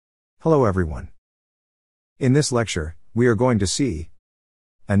Hello everyone. In this lecture, we are going to see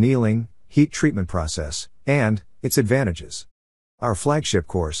annealing, heat treatment process, and its advantages. Our flagship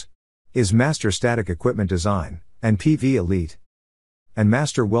course is Master Static Equipment Design and PVElite and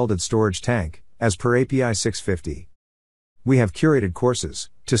Master Welded Storage Tank as per API 650. We have curated courses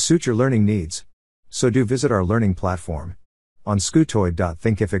to suit your learning needs, so do visit our learning platform on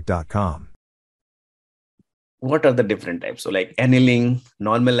scutoid.thinkific.com. What are the different types? So like annealing,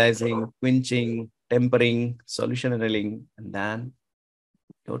 normalizing, quenching, tempering, solution annealing, and then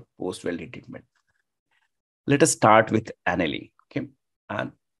your post-welded treatment. Let us start with annealing. Okay,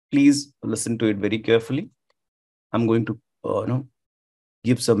 and please listen to it very carefully. I'm going to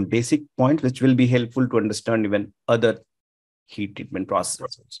give some basic points which will be helpful to understand even other heat treatment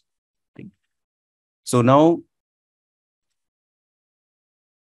processes. Okay. So now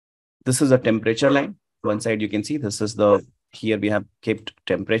this is a temperature line. One side you can see this is here we have kept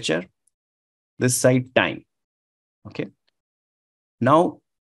temperature. This side time. Okay. Now,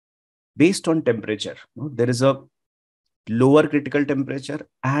 based on temperature, there is a lower critical temperature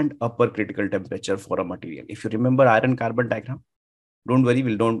and upper critical temperature for a material. If you remember iron carbon diagram, don't worry,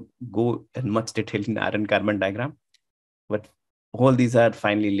 we don't go in much detail in iron carbon diagram, but all these are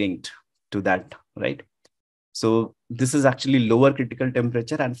finally linked to that, right? So this is actually lower critical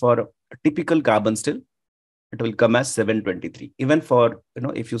temperature, and for a typical carbon steel, it will come as 723. Even for,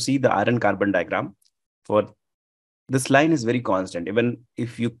 if you see the iron carbon diagram, for this line is very constant. Even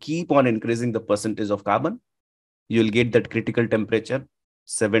if you keep on increasing the percentage of carbon, you'll get that critical temperature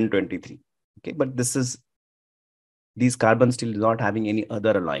 723. Okay, but these carbon steel is not having any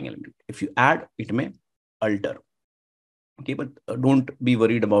other alloying element. If you add, it may alter. Okay, but don't be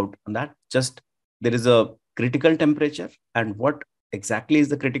worried about that. Just there is a critical temperature, and what exactly is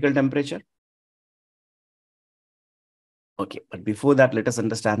the critical temperature? Okay, but before that, let us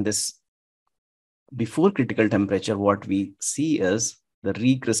understand this. Before critical temperature, what we see is the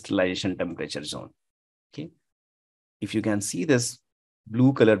recrystallization temperature zone. Okay, if you can see this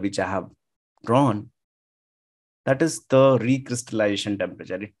blue color which I have drawn, that is the recrystallization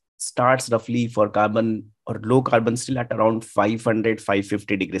temperature. It starts roughly for carbon or low carbon steel at around 500,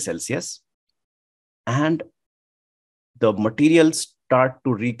 550 degrees Celsius. And the materials start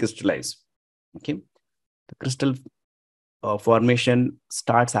to recrystallize. Okay, the crystal formation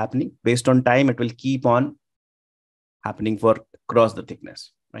starts happening. Based on time, it will keep on happening for across the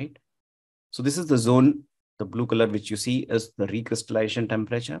thickness, right? So this is the zone, the blue color which you see is the recrystallization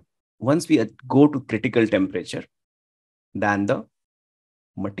temperature. Once we go to critical temperature, then the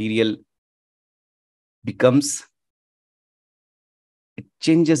material it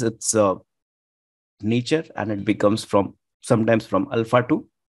changes its nature, and it becomes sometimes from alpha to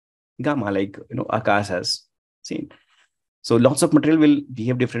gamma, like Akash has seen. So lots of material will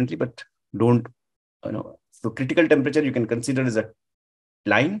behave differently, but don't, so critical temperature you can consider as a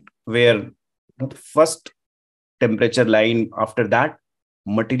line where the first temperature line, after that,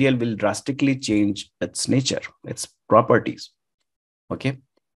 material will drastically change its nature, its properties. Okay.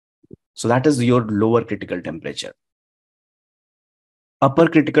 So that is your lower critical temperature. Upper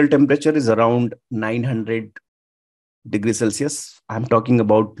critical temperature is around 900 degrees Celsius. I'm talking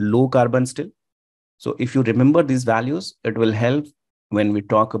about low carbon steel. So if you remember these values, it will help when we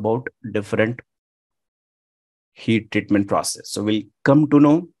talk about different heat treatment process. So we'll come to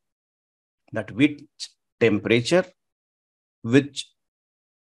know that which temperature, which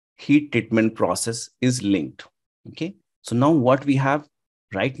heat treatment process is linked. Okay. So now what we have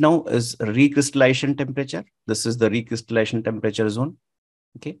right now is recrystallization temperature. This is the recrystallization temperature zone.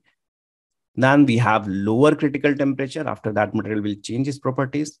 Okay. Then we have lower critical temperature. After that, material will change its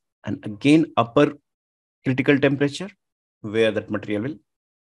properties. And again, upper critical temperature, where that material will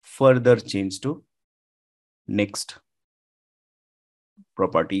further change to next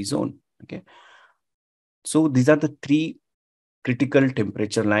property zone. Okay. So these are the three critical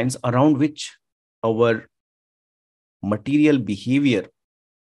temperature lines around which our material behavior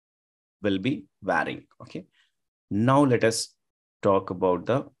will be varying. Okay. Now let us talk about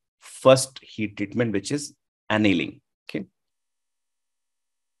the first heat treatment, which is annealing. Okay.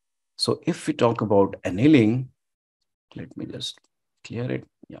 So if we talk about annealing, let me just clear it.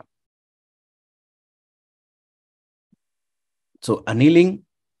 Yeah. So annealing,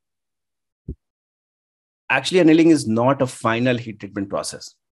 actually annealing is not a final heat treatment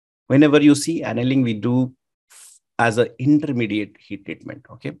process. Whenever you see annealing, we do as an intermediate heat treatment.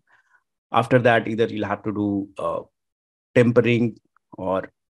 Okay. After that, either you'll have to do tempering,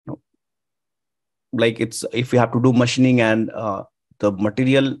 or like if you have to do machining and the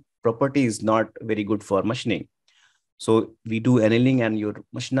material property is not very good for machining. So we do annealing and your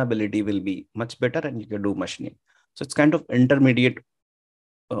machinability will be much better and you can do machining. So it's kind of intermediate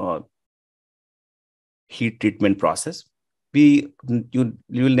heat treatment process. You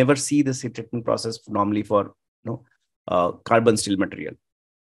will never see this heat treatment process normally for carbon steel material.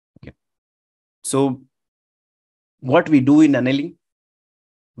 Okay. So what we do in annealing,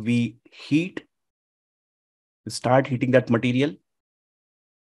 we start heating that material,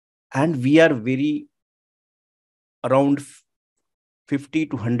 and we are very around 50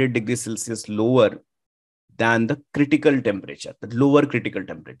 to 100 degrees Celsius lower than the critical temperature, the lower critical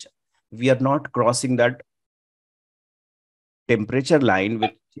temperature. We are not crossing that temperature line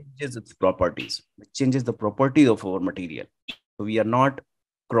which changes its properties, which changes the property of our material. So we are not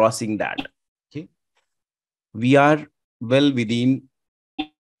crossing that. Okay. We are well within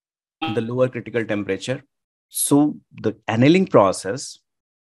the lower critical temperature. So the annealing process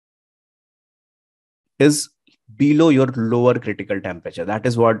is below your lower critical temperature. That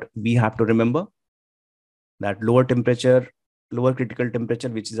is what we have to remember. That lower critical temperature,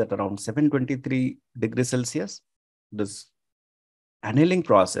 which is at around 723 degrees Celsius, this annealing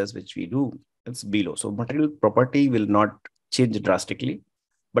process which we do, it's below. So material property will not change drastically,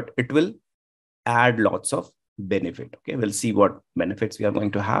 but it will add lots of benefit. Okay, we'll see what benefits we are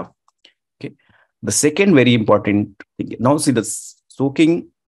going to have. Okay, the second very important thing, now see the soaking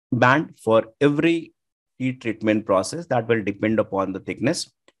band for every heat treatment process, that will depend upon the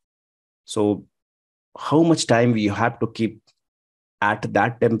thickness. So how much time we have to keep at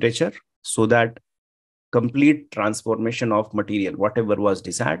that temperature so that complete transformation of material, whatever was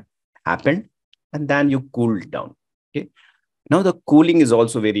desired, happened, and then you cooled down. Okay. Now the cooling is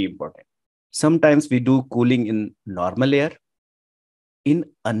also very important. Sometimes we do cooling in normal air. In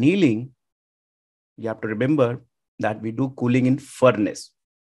annealing, you have to remember that we do cooling in furnace.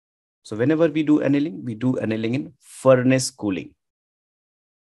 So whenever we do annealing in furnace cooling.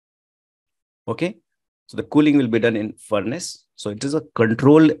 Okay. So the cooling will be done in furnace. So it is a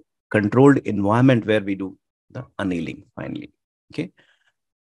controlled environment where we do the annealing finally. Okay.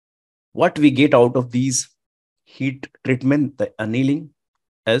 What we get out of these heat treatment, the annealing,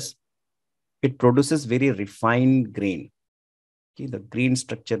 is it produces very refined grain. Okay. The grain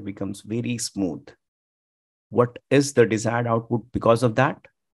structure becomes very smooth. What is the desired output because of that?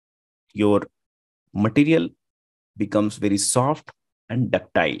 Your material becomes very soft and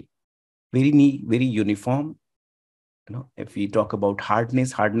ductile, very uniform. If we talk about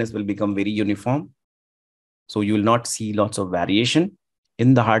hardness will become very uniform. So you will not see lots of variation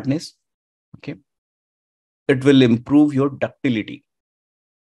in the hardness. Okay. It will improve your ductility.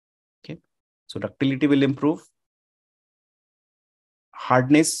 Okay. So ductility will improve.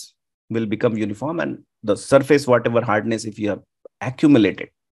 Hardness will become uniform, and the surface, whatever hardness, if you have accumulated,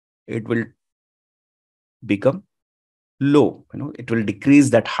 it will become low. It will decrease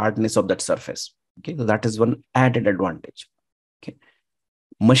that hardness of that surface. Okay. So that is one added advantage. Okay.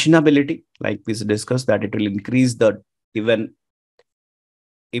 Machinability, like we discussed, that it will increase even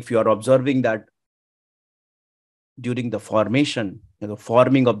if you are observing that during the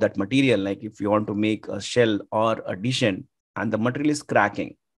forming of that material, like if you want to make a shell or addition and the material is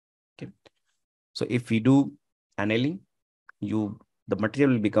cracking. Okay. So if we do annealing, the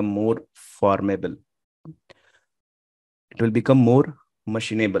material will become more formable. It will become more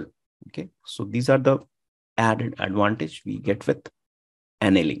machinable. Okay. So these are the added advantage we get with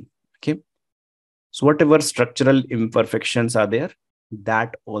annealing. Okay. So whatever structural imperfections are there,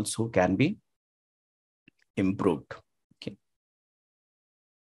 that also can be improved. Okay.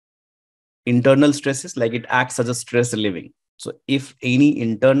 Internal stresses, like it acts as a stress relieving. So if any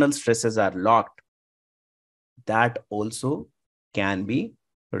internal stresses are locked, that also can be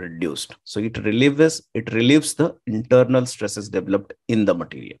reduced. So it relieves the internal stresses developed in the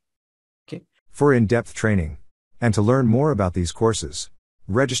material. Okay. For in-depth training and to learn more about these courses,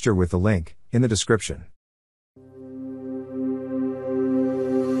 register with the link in the description.